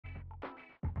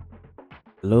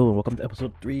Hello and welcome to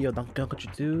episode 3 of Donkey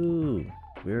 2.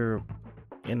 We're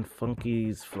in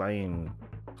Funky's flying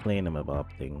plane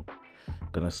bob thing.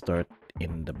 Gonna start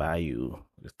in the bayou,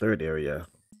 the third area.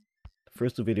 The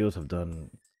first two videos have done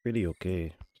pretty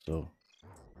okay, so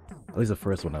at least the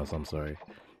first one has, I'm sorry.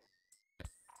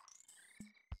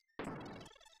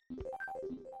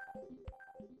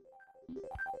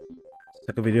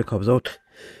 Second video comes out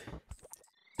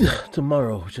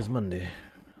tomorrow, which is Monday.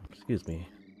 Excuse me.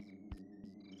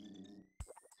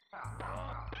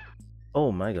 Oh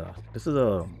my god, this is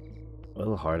a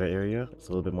little harder area. It's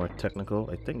a little bit more technical.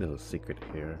 I think there's a secret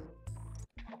here.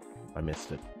 I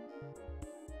missed it.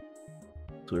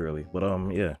 Too early. But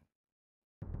yeah.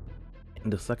 In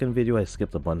the second video I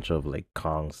skipped a bunch of like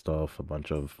Kong stuff, a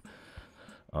bunch of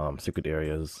secret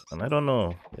areas, and I don't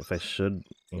know if I should,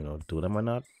 do them or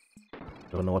not.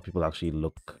 I don't know what people actually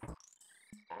look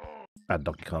at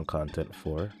Donkey Kong content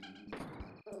for.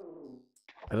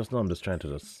 I just know I'm just trying to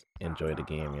just enjoy the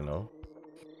game,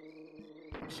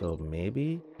 So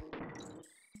maybe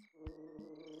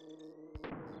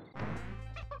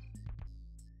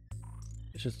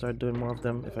I should start doing more of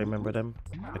them if I remember them.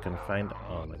 I can find,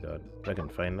 oh my god, if I can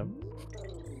find them.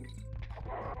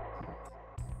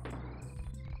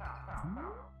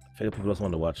 I figure people just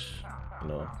want to watch,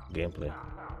 gameplay.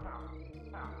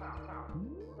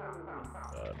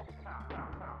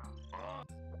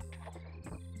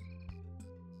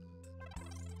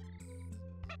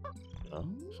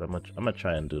 So I'm gonna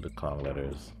try and do the Kong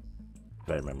letters if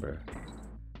I remember.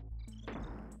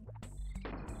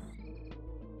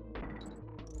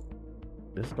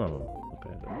 This is gonna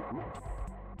okay.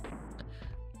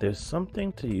 There's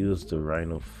something to use the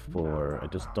rhino for. I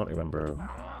just don't remember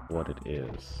what it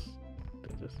is.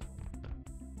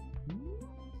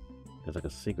 There's like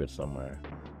a secret somewhere.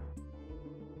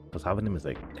 Because having him is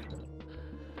like,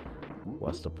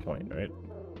 what's the point, right?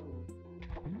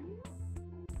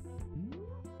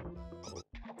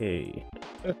 Hey.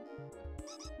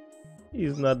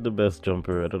 He's not the best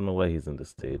jumper. I don't know why he's in the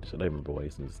stage. I don't remember why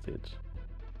he's in the stage.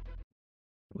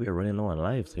 We are running low on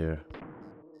lives here.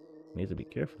 Need to be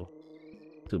careful.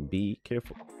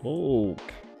 Oh,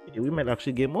 we might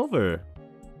actually game over.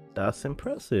 That's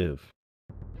impressive.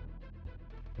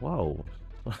 Wow.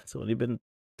 It's only been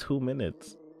 2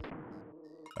 minutes.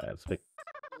 Alright, let's pick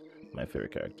my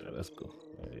favorite character. Let's go.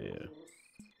 Yeah.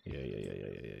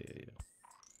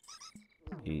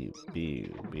 Pew.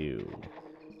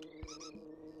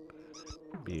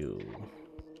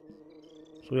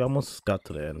 So we almost got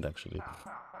to the end actually.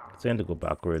 It's time to go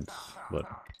backwards, but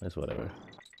it's whatever.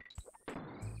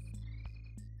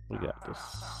 We got this.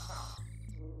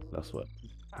 That's what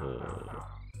the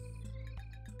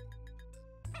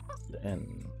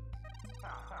end.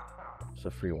 It's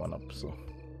a free 1-up, so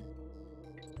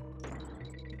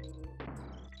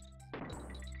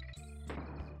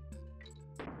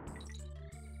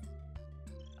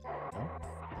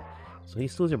he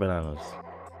steals your bananas,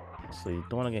 so you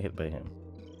don't want to get hit by him.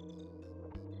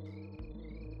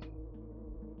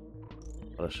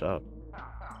 What a shot.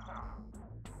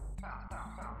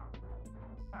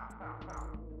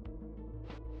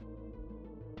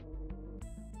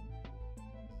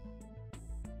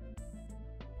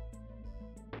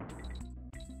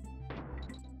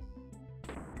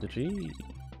 GG.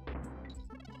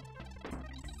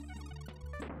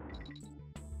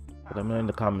 But let me know in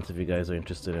the comments if you guys are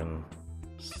interested in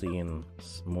seeing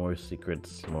more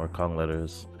secrets, more Kong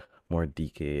letters, more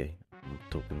DK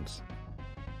tokens.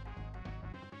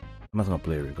 I'm not gonna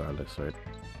play regardless, right?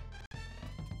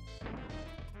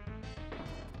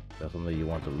 If that's something you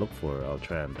want to look for, I'll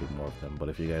try and do more of them. But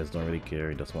if you guys don't really care,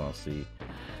 you just want to see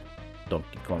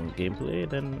Donkey Kong gameplay,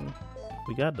 then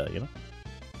we got that,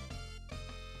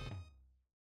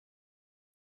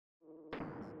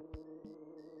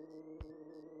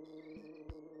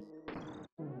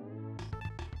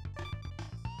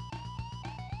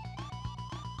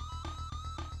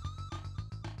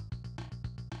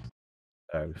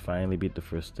 Alright, we finally beat the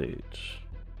first stage.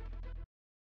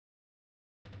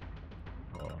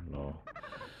 Oh no.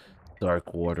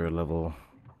 Dark water level.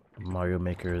 Mario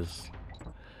Maker's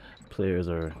players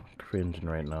are cringing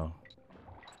right now.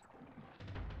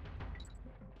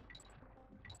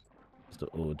 It's the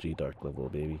OG dark level,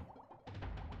 baby.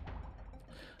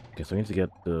 Okay, so I need to get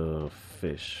the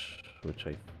fish, which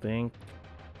I think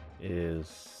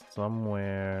is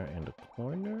somewhere in the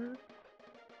corner.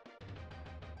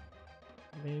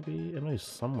 Maybe? I know he's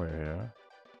somewhere here.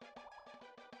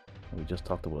 We just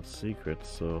talked about secrets,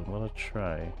 so I'm gonna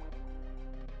try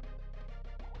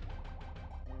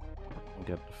and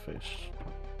get the fish.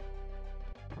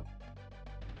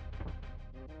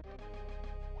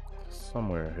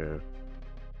 somewhere here.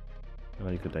 You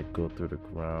know, you could like go through the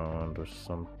ground or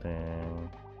something.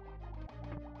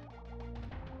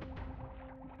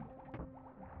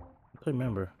 I can't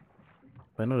remember.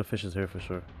 But I know the fish is here for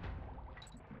sure.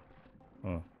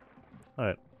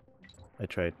 Alright. I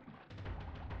tried.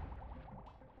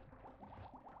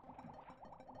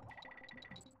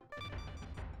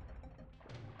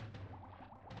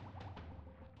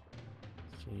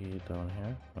 See down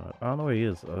here? I don't know where he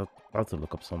is. I'll have to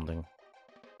look up something.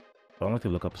 I don't like to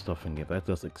look up stuff in games. I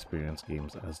just experience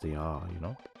games as they are, you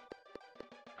know?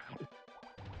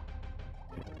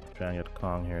 Okay, try and get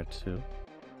Kong here too.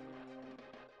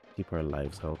 Keep our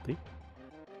lives healthy.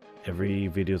 Every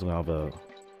video is gonna have a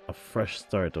fresh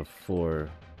start of 3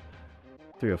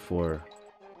 or 4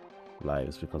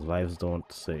 lives because lives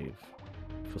don't save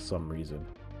for some reason.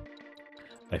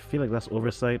 I feel like that's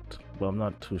oversight, but I'm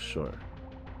not too sure.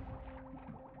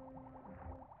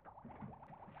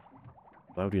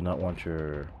 Why would you not want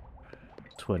your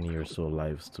 20 or so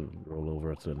lives to roll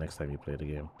over to the next time you play the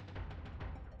game?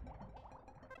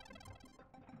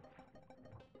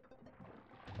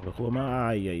 But who am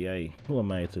I? Who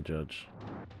am I to judge?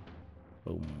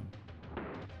 Boom.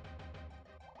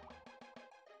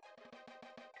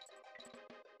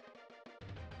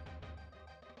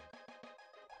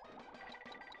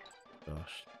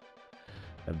 Gosh.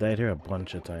 I've died here a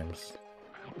bunch of times.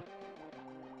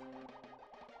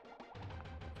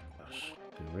 Gosh.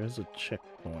 Okay, where's the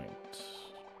checkpoint?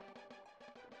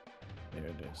 There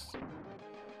it is.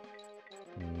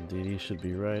 Diddy should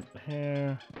be right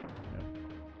here. Yep.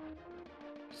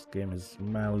 This game is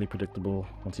mildly predictable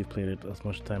once you've played it as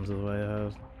much times as I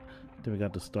have. Then we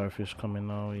got the starfish coming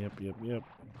now. Yep.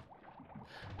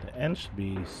 The end should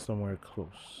be somewhere close,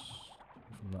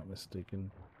 if I'm not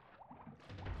mistaken.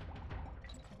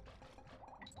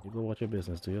 You go watch your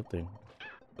business, do your thing.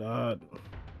 God.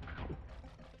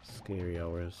 Scary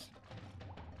hours.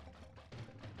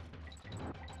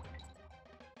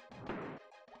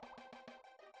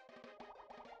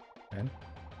 And?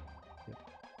 Yep.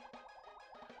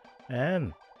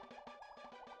 And?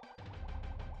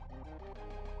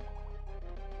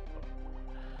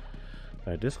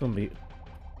 Alright, this gonna be...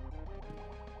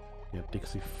 Get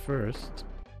Dixie first,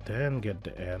 then get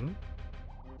the N.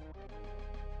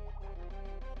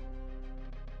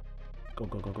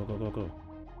 Go.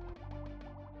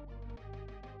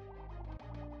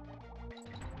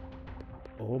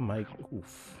 Oh my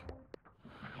oof.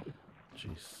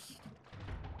 Jeez.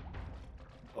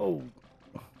 Oh.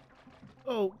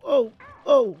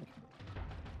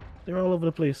 They're all over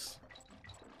the place.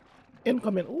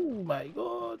 Incoming. Oh my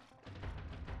god.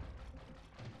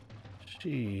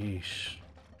 Sheesh.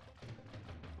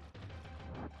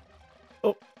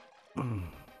 Oh.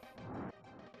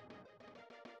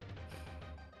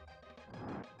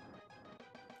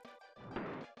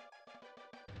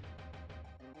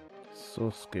 So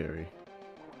scary.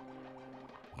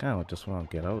 Kind of just want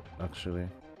to get out, actually.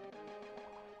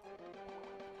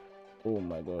 Oh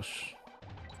my gosh.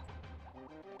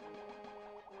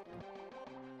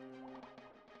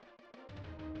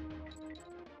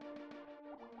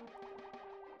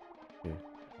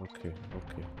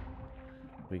 Okay.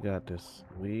 We got this.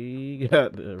 We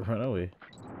got the run away.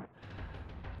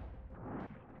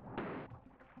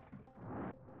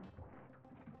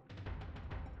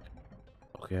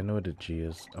 Okay, I know what the G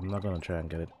is. I'm not gonna try and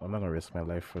get it. I'm not gonna risk my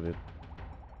life for it.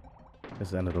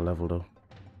 It's the end of the level though.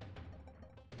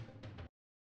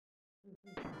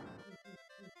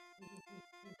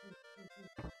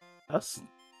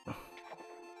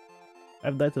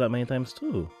 I've died to that many times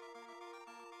too.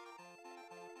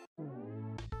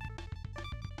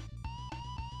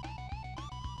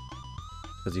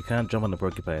 Because you can't jump on the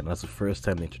porcupine. That's the first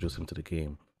time they introduce him to the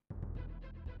game.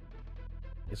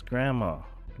 It's Grandma.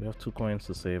 We have 2 coins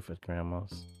to save at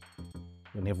Grandma's.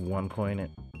 We only have 1 coin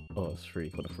in. Oh, it's free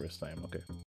for the first time. Okay.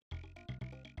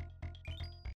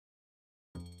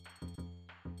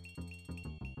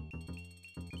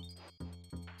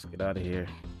 Let's get out of here.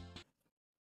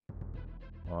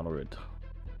 Onward.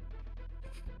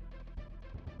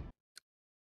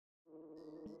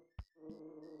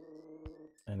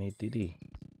 I need Diddy.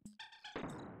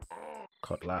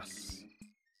 Cutlass.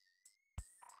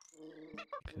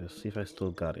 Okay, let's see if I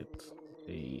still got it.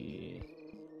 Hey.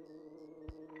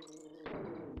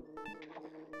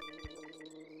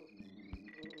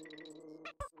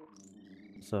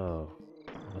 So,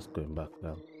 let's go back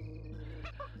now.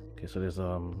 Okay, so there's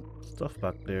stuff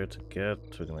back there to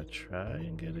get. We're gonna try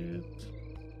and get it.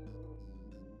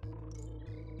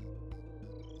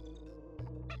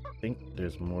 I think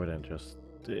there's more than just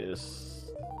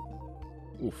this.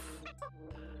 Oof.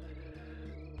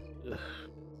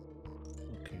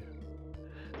 Okay.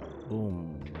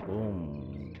 Boom,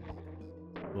 boom,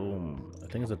 boom. I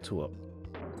think it's a 2-up.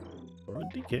 Or a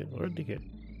DK, or a DK.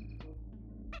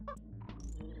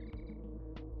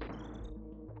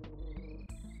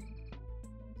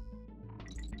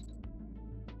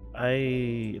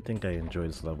 I think I enjoy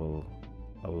this level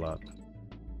a lot.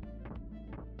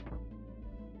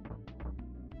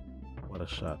 What a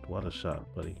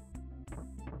shot, buddy.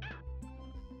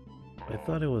 I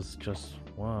thought it was just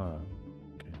one.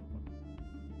 Okay.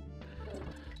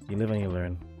 You live and you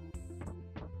learn.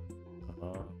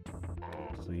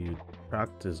 So you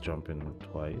practice jumping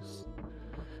twice.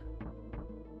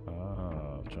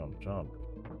 Jump.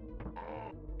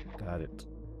 Got it.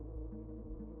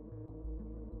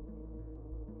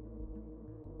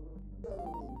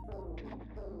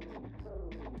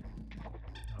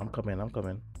 I'm coming.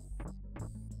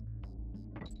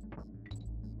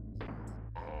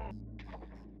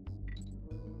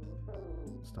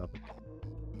 Stop it.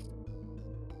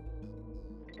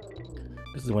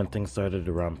 This is when things started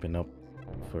ramping up.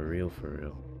 For real.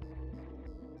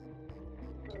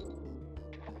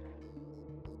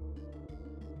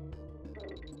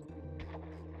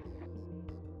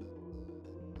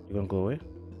 You gonna go away?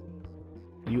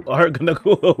 You are gonna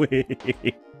go away.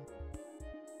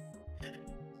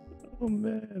 Oh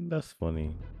man, that's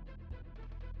funny.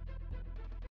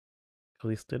 Cause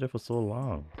he stayed there for so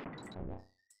long.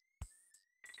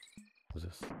 What's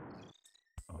this?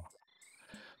 Oh,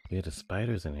 yeah, the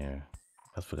spiders in here.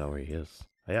 I forgot where he is.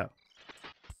 Oh, yeah.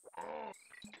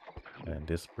 And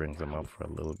this brings him up for a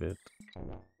little bit.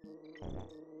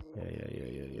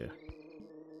 Yeah.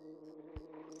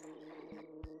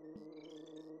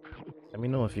 Let me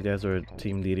know if you guys are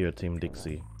Team Diddy or Team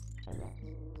Dixie.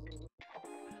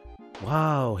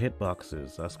 Wow,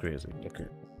 hitboxes. That's crazy.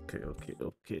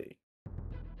 Okay.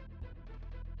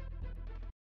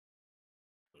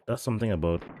 That's something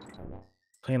about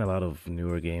playing a lot of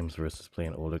newer games versus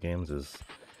playing older games is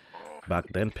back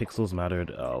then pixels mattered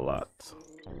a lot.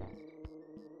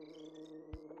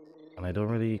 And I don't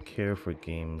really care for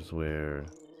games where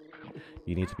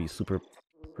you need to be super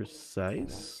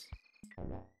precise.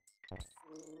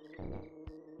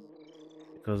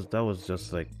 Because that was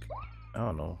just like, I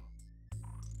don't know.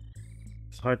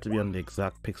 It's hard to be on the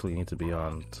exact pixel you need to be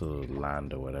on to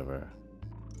land or whatever.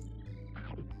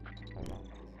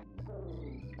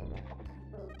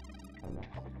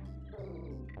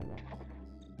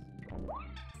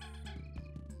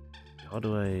 How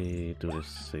do I do this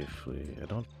safely? I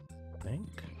don't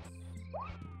think.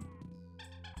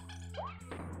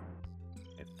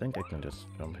 I think I can just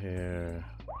jump here,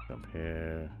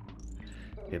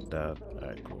 hit that.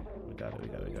 Alright, cool. We got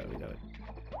it.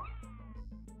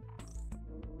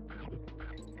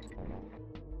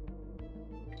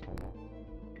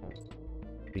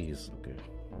 Please, okay.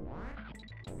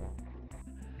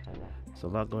 There's a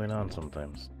lot going on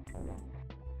sometimes.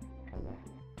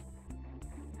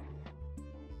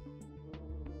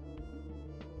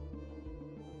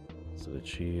 So the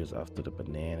tree is after the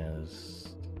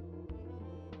bananas.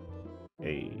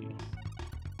 Hey.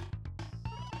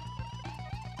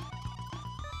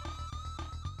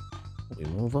 We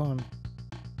move on.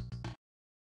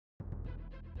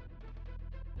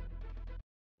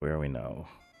 Where are we now?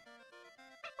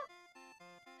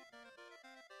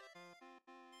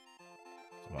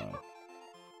 Come on.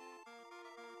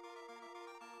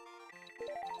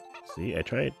 See, I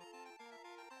tried.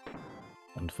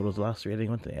 And for those last three, I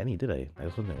didn't went to any, did I? I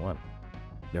just went to one.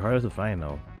 They're harder to find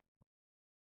now.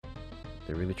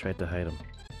 They really tried to hide them.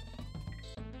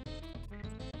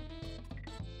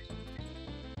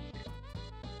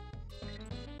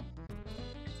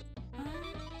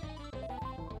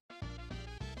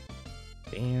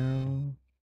 Damn.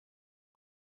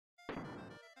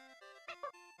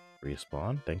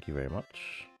 Respawn, thank you very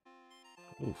much.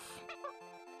 Oof.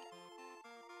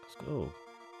 Let's go.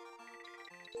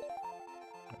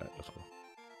 Alright, let's go.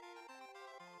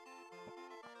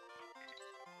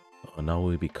 Oh, now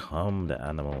we become the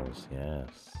animals,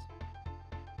 yes.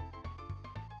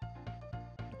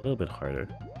 A little bit harder,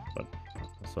 but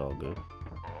it's all good.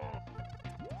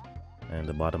 And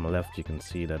the bottom left, you can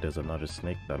see that there's another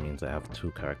snake. That means I have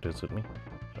two characters with me.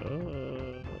 I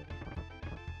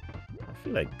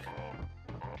feel like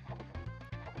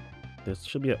this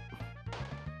should be a...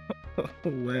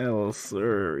 well,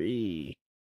 sorry.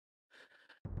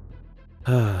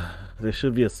 There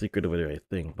should be a secret over there, I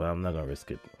think, but I'm not gonna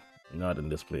risk it. Not in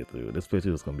this playthrough. This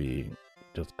playthrough is gonna be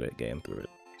just great getting through it.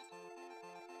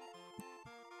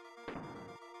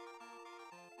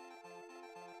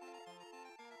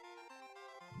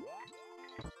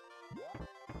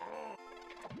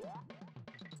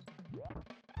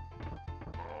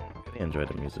 really enjoy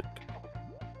the music.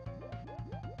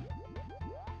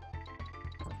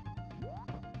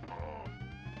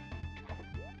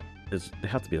 There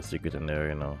has to be a secret in there,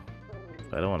 you know.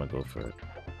 I don't want to go for it.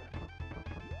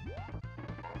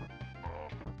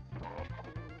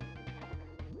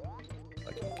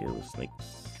 I can kill the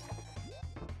snakes.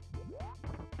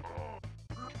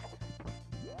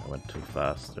 I went too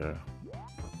fast there.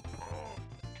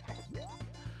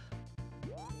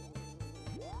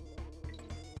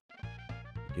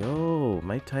 Yo,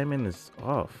 my timing is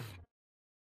off.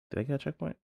 Did I get a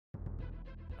checkpoint? I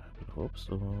would hope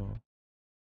so.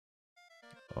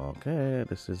 Okay,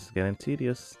 this is getting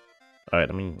tedious. Alright,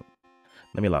 let me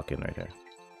lock in right here.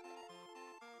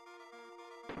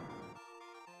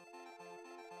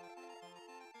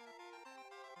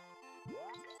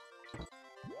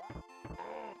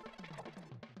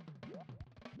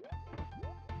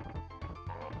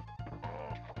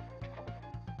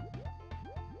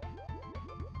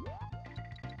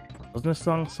 Doesn't this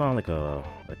song sound like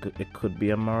it could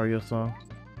be a Mario song?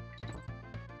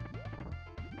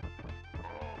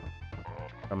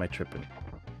 Or am I tripping?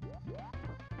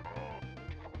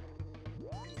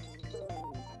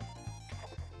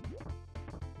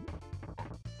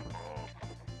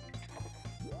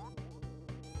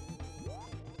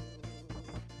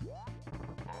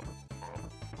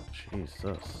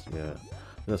 Jesus, yeah.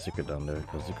 There's a secret down there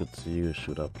because you could see you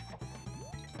shoot up.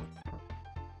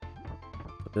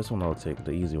 But this one I'll take,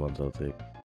 the easy ones I'll take.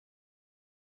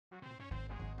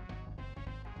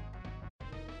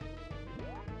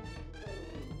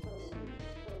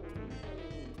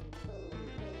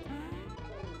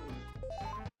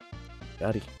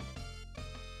 Got it.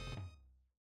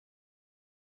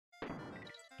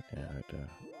 Yeah, right there.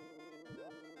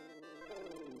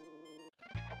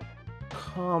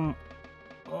 Come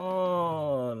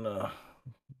on.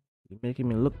 You're making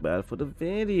me look bad for the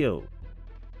video.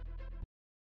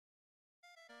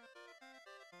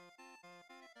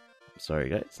 I'm sorry,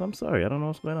 guys. I'm sorry. I don't know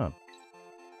what's going on.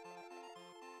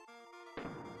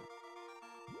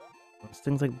 It's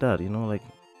things like that, you know, like,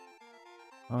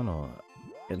 I don't know.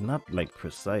 It's not like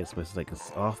precise, but it's like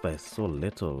it's off by so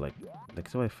little. Like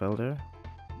see how I fell there?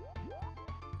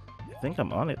 I think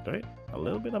I'm on it, right? A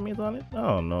little bit of me's on it?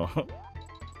 Oh no.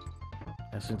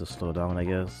 I just need to slow down, I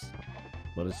guess.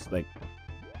 But it's like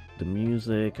the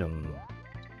music and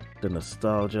the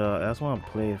nostalgia. I just want to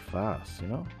play fast, you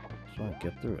know? Just want to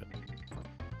get through it.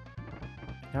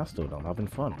 I can't slow down, I'm having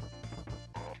fun.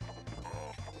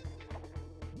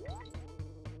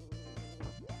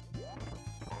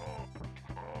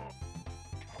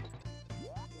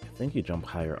 I think you jump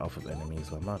higher off of enemies,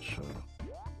 but I'm not sure.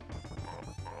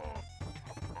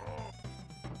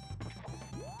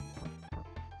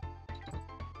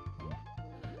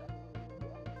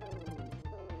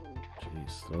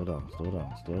 Jeez, slow down, slow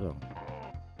down, slow down.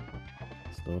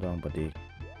 Slow down, buddy.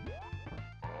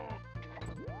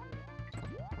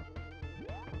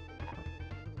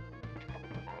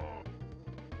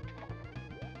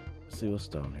 Let's see what's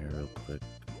down here real quick.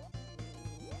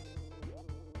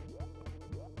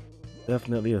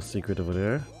 Definitely a secret over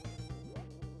there.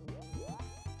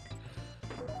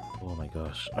 Oh my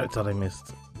gosh, I thought I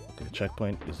missed. Okay,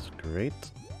 checkpoint is great.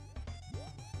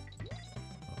 Oh,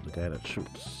 the guy that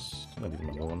shoots. I'm gonna leave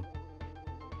him alone.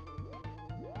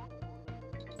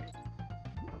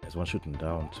 There's one shooting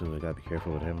down too, I gotta be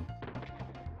careful with him.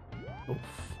 Oof.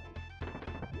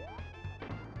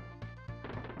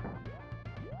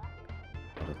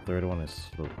 Oh, the third one is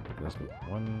slow. Okay, let's go.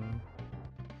 1,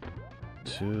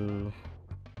 2,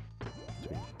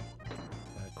 3.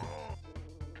 Alright, cool.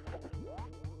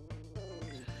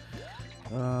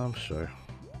 Sure.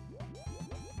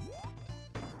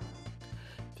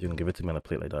 If you can give it to me on a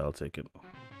plate like that, I'll take it.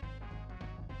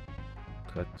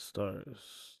 Collect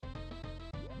stars.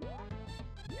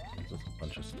 There's a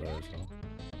bunch of stars now.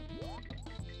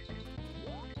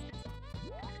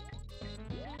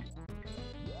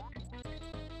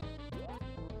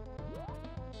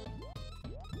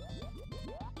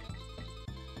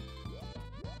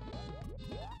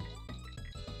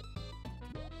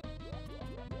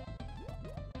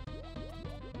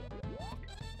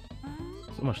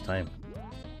 So much time.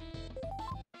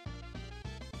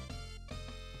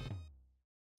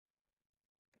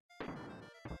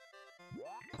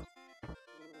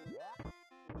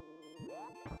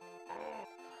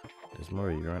 There's more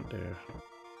of you, aren't there?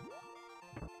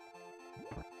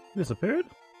 You disappeared?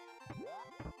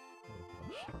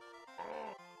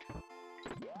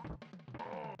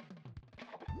 Oh,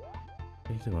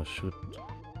 he's gonna shoot.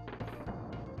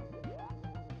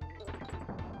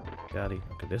 Got it.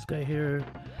 Okay, this guy here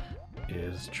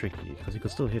is tricky because he could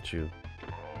still hit you.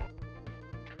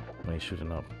 when he's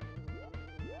shooting up.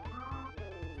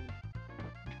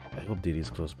 I hope Diddy's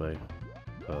close by,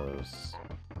 because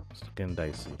it's looking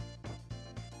dicey.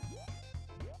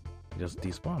 Just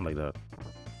despawn like that.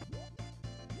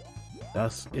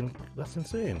 That's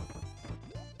insane.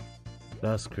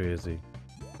 That's crazy.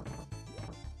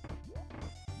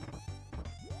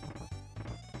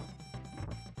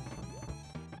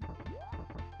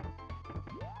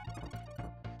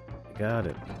 Got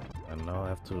it. And now I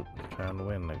have to try and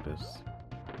win like this.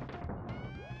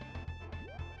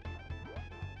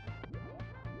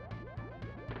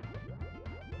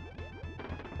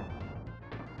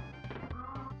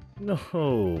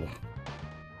 No,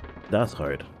 that's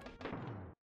hard.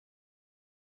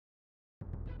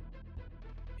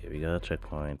 Yeah, we got a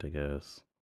checkpoint, I guess.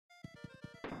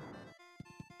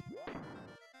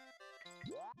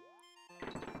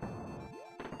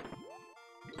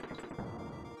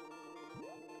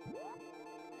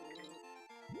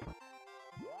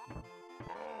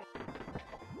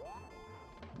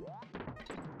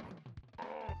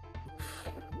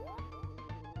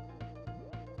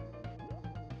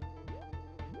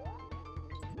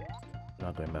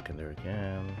 Not going back in there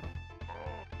again.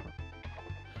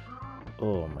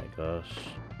 Oh my gosh.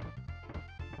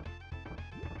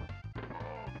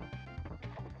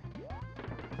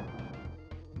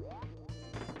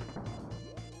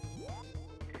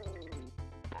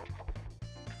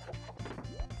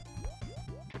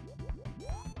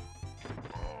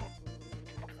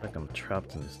 Like I'm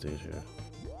trapped in this stage here.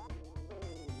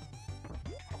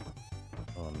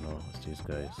 Oh no, it's these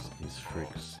guys, these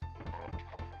freaks.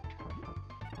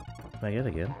 Can I get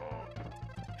again?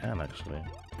 I can actually.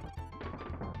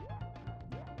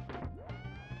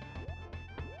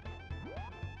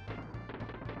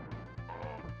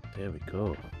 There we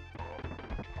go.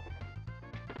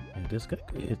 And this guy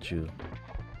could hit you.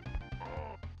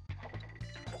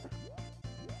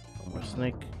 One more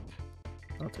snake.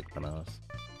 I'll take bananas.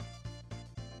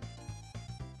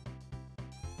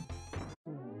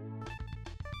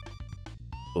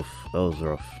 Oof, that was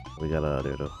rough. We got out of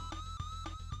there though.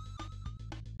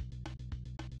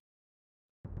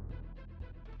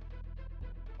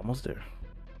 Almost there.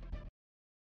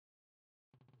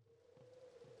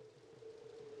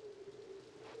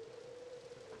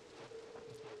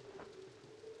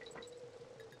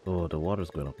 Oh, the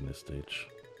water's going up in this stage.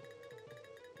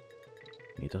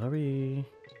 Need to hurry.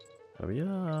 Hurry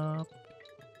up.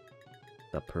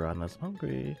 That piranha's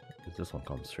hungry. This one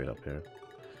comes straight up here.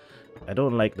 I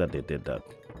don't like that they did that,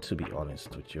 to be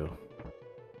honest with you.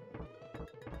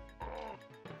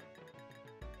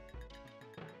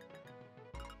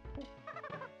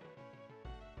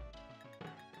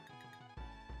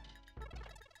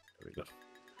 There we go.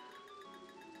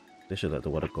 They should let the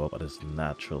water go up at its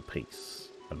natural pace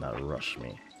and not rush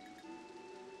me.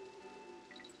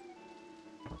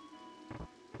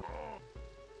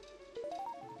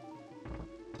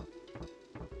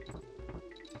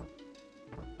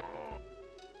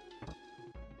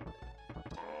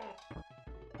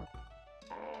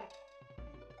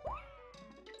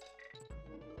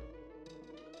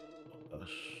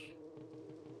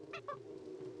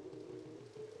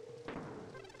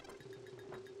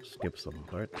 Skip some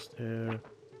parts there.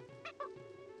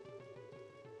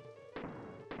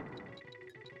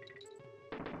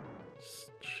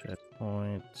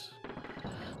 Checkpoint.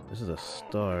 This is a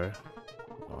star.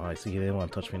 Oh, I see he didn't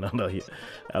want to touch me now. No, I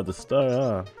have the star,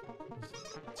 huh?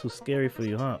 It's too scary for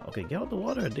you, huh? Okay, get out the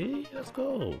water, Diddy. Let's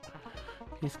go.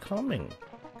 He's coming.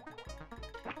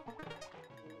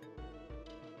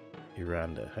 He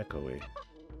ran the heck away.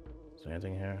 Is there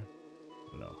anything here?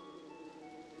 No.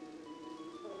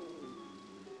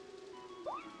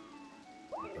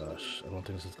 Gosh, I don't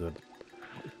think this is good.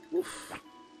 Oof.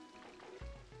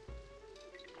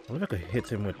 I wonder if I could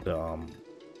hit him with the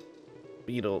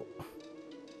beetle.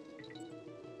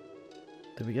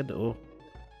 Did we get the oh?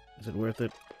 Is it worth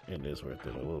it? It is worth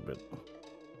it a little bit.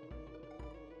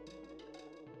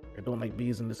 I don't like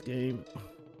bees in this game.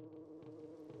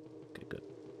 Okay, good.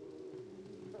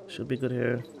 Should be good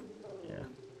here. Yeah.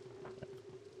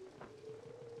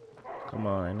 Come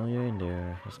on, I know you're in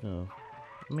there. Let's go.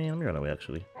 Man, let me run away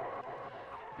actually.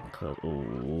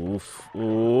 Oof,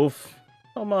 oof.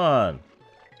 Come on.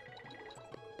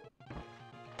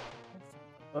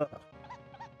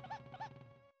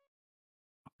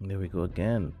 There we go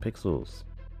again. Pixels.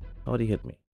 How'd he hit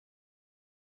me?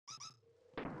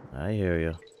 I hear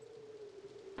you.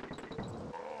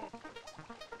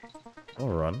 Don't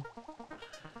run.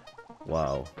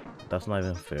 Wow. That's not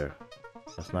even fair.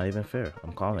 That's not even fair.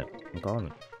 I'm calling it. I'm calling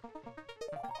it.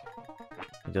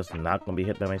 You're just not gonna be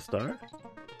hit by my star?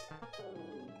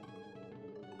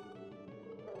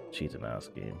 cheating ass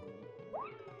game.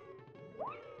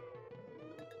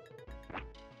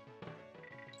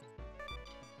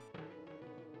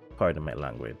 Pardon my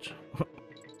language.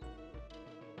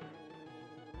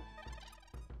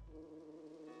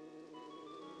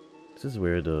 This is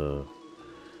where the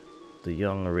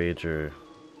young rager,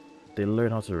 they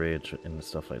learn how to rage in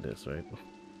stuff like this, right?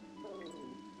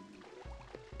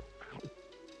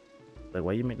 Like,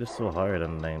 why you make this so hard,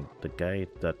 and then the guy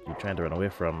that you're trying to run away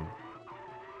from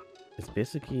is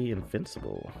basically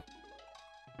invincible.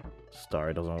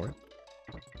 Star doesn't work.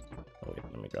 Oh wait,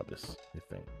 let me grab this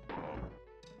thing.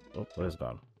 Oh, it's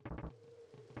gone.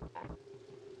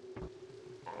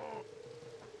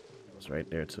 It's right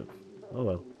there too. Oh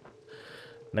well.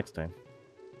 Next time.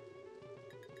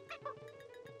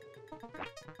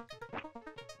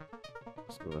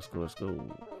 Let's go, let's go, let's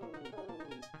go.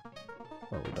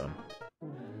 Oh, we're done.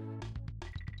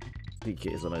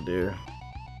 DK's on a dare.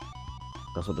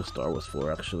 That's what the star was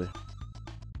for, actually.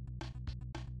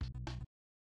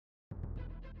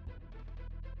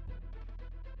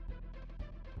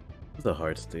 It's a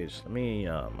hard stage. Let me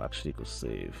actually go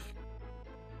save.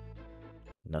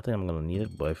 Not that I'm gonna need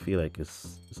it, but I feel like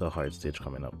it's a hard stage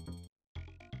coming up.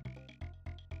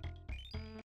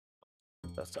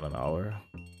 Less than an hour.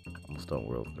 Almost done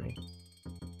World 3.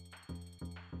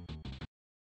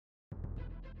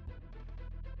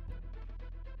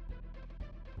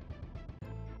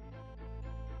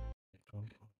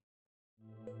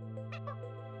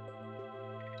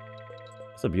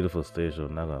 It's a beautiful stage though,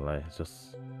 not gonna lie. It's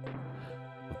just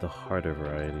of the harder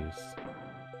varieties.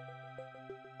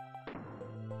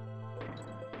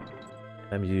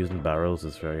 I'm using barrels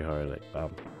is very hard, like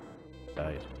bam.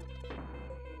 Died.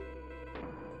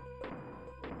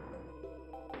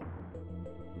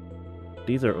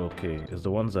 These are okay. It's the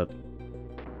ones that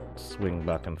swing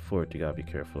back and forth you gotta be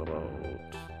careful about.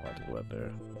 Not to go out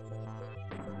there.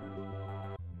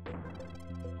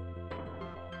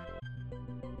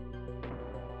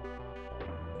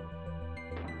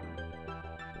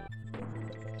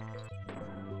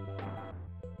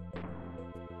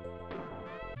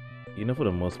 You know, for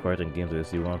the most part in games like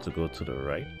this, you want to go to the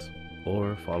right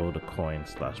or follow the coin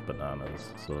 /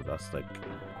 bananas. So that's like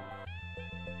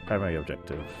primary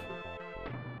objective.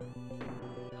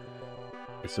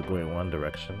 Is to go in one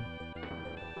direction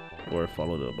or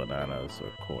follow the bananas or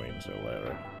coins or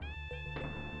whatever.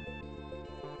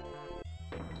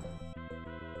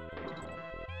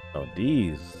 Oh,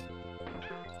 these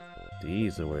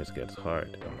are where it gets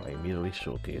hard. I immediately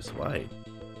showcase why.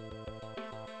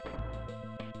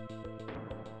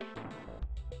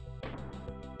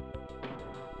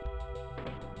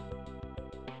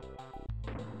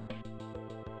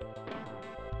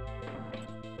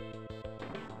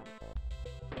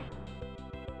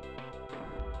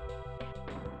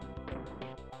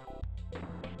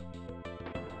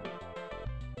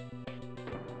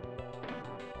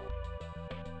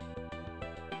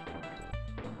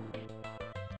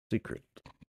 Secret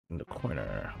in the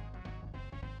corner.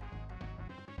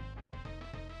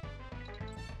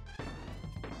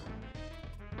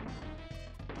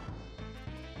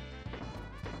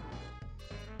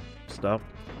 Stop.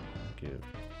 Thank you.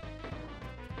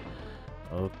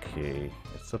 Okay,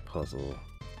 it's a puzzle.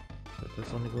 But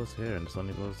this only goes here and this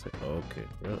only goes here. Okay,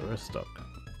 we're stuck.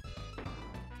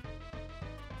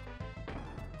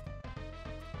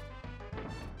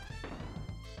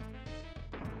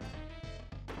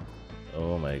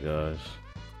 Oh my gosh.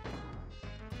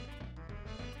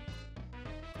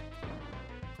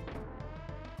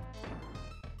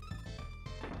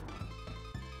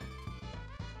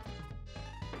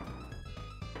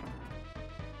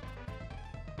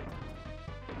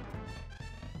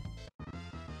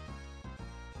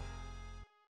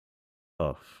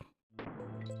 Tough.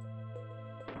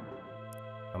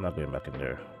 I'm not going back in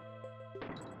there.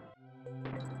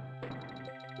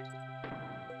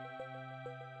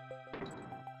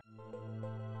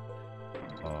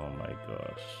 Oh my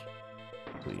gosh.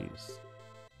 Please.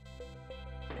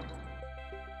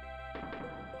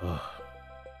 Ugh.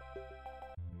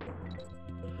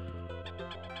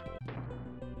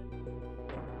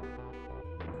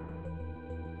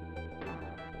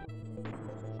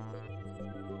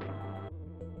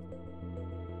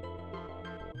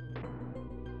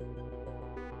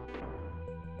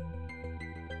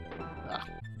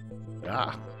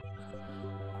 Ah.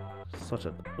 Such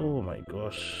a... Oh my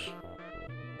gosh.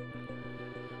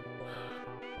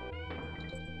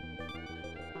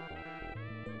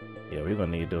 Yeah, we're gonna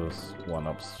need those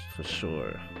one-ups for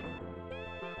sure.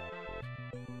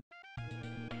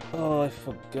 Oh, I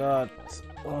forgot.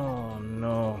 Oh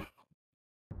no.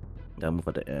 That move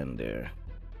at the end there.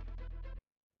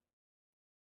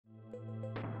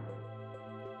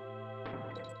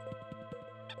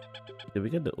 Did we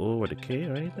get the O or the K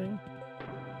or anything?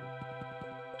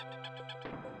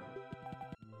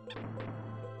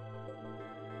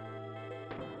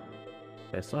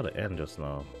 I saw the N just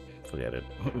now. Forget it.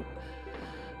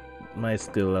 My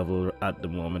skill level at the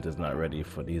moment is not ready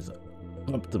for these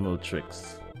optimal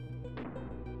tricks.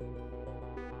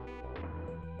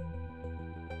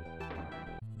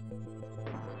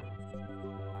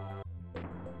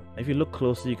 If you look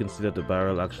closely, you can see that the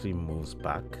barrel actually moves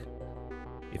back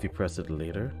if you press it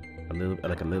later, a little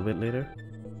bit later.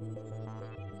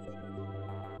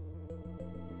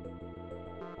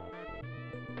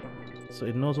 So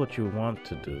it knows what you want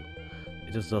to do.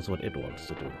 It just does what it wants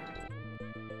to do.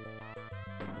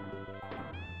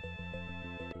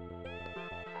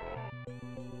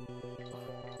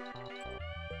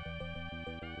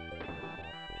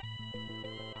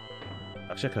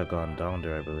 Actually, I could have gone down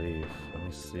there, I believe. Let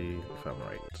me see if I'm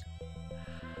right.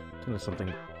 I think there's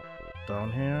something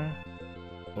down here.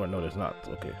 Oh, no, there's not.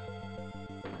 Okay.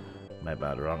 My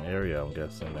bad, wrong area, I'm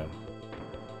guessing then.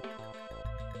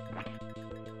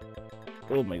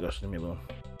 Oh my gosh, leave me alone.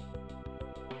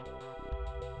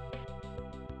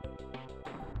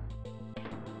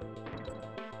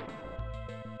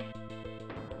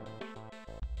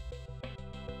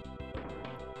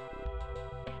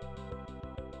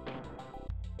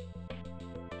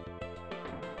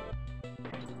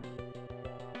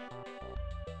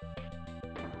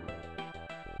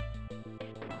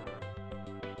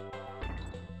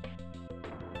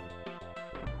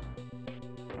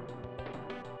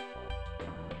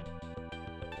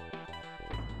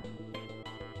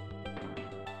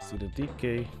 See the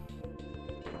DK.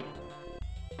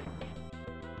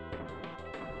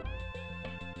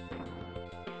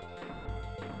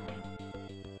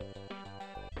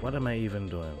 What am I even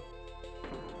doing?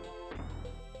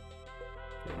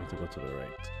 Okay, I need to go to the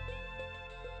right.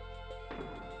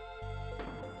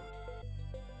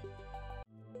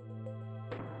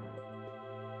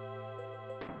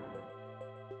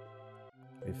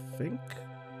 I think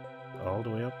all the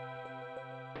way up.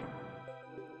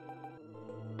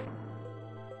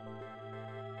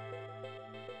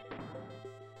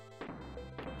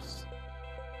 Oops.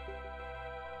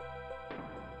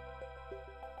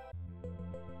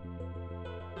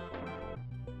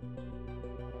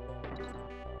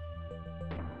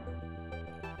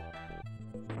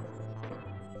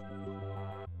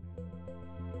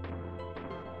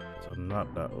 So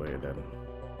not that way then.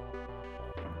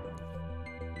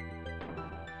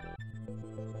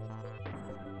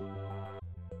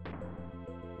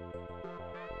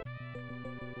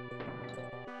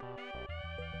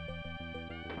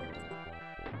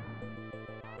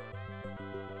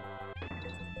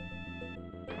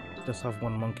 Just have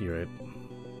one monkey, right?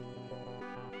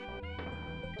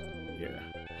 Yeah.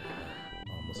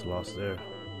 Almost lost there.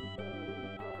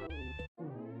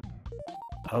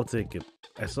 I'll take it.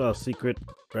 I saw a secret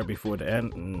right before the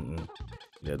end.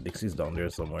 Yeah, Dixie's down there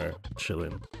somewhere,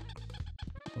 chilling.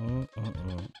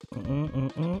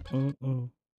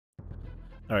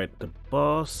 Alright, the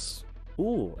boss.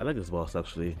 Ooh, I like this boss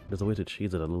actually. There's a way to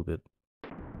cheese it a little bit.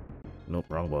 Nope,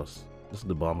 wrong boss. This is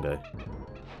the bomb guy.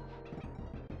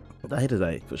 I hit his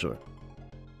eye for sure.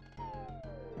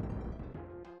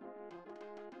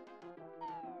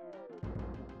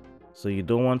 So you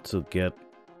don't want to get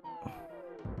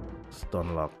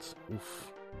stun locked.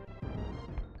 Oof.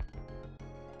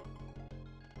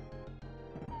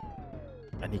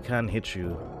 And he can hit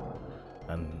you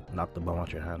and knock the bomb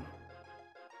out your hand.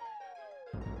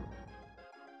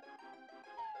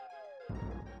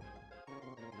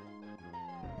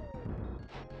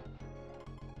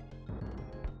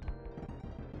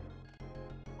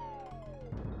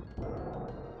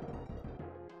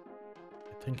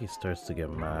 I think he starts to get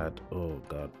mad. Oh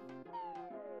god.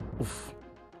 Oof.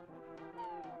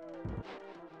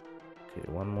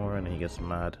 Okay, one more and he gets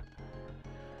mad.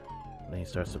 Then he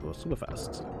starts to go super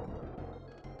fast.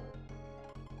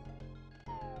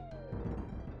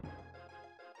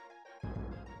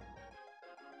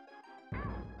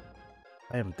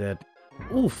 I am dead.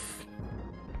 Oof!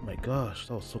 Oh my gosh,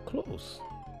 that was so close.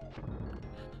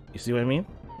 You see what I mean?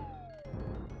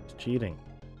 It's cheating.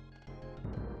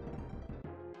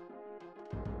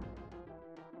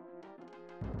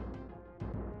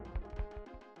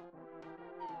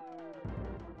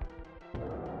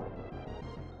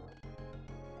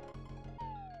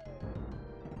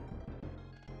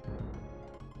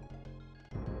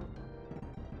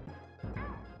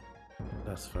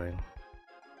 That's fine.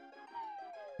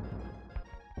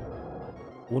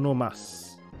 Uno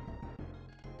más.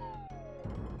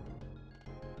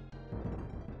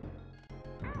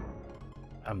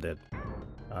 I'm dead.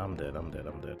 I'm dead.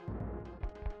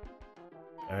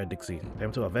 Alright, Dixie.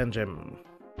 Time to avenge him.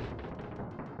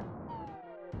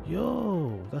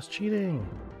 Yo, that's cheating.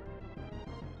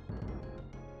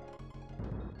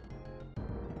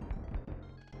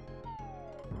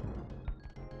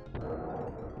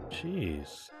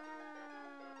 Jeez.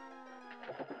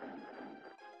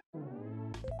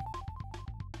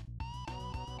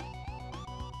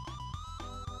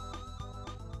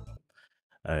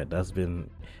 Alright, that's been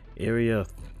area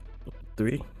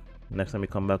 3. Next time we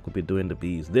come back, we'll be doing the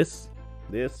bees. This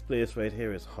place right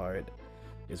here is hard.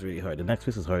 It's really hard. The next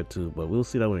place is hard too, but we'll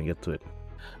see that when we get to it.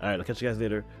 Alright, I'll catch you guys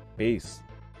later. Peace.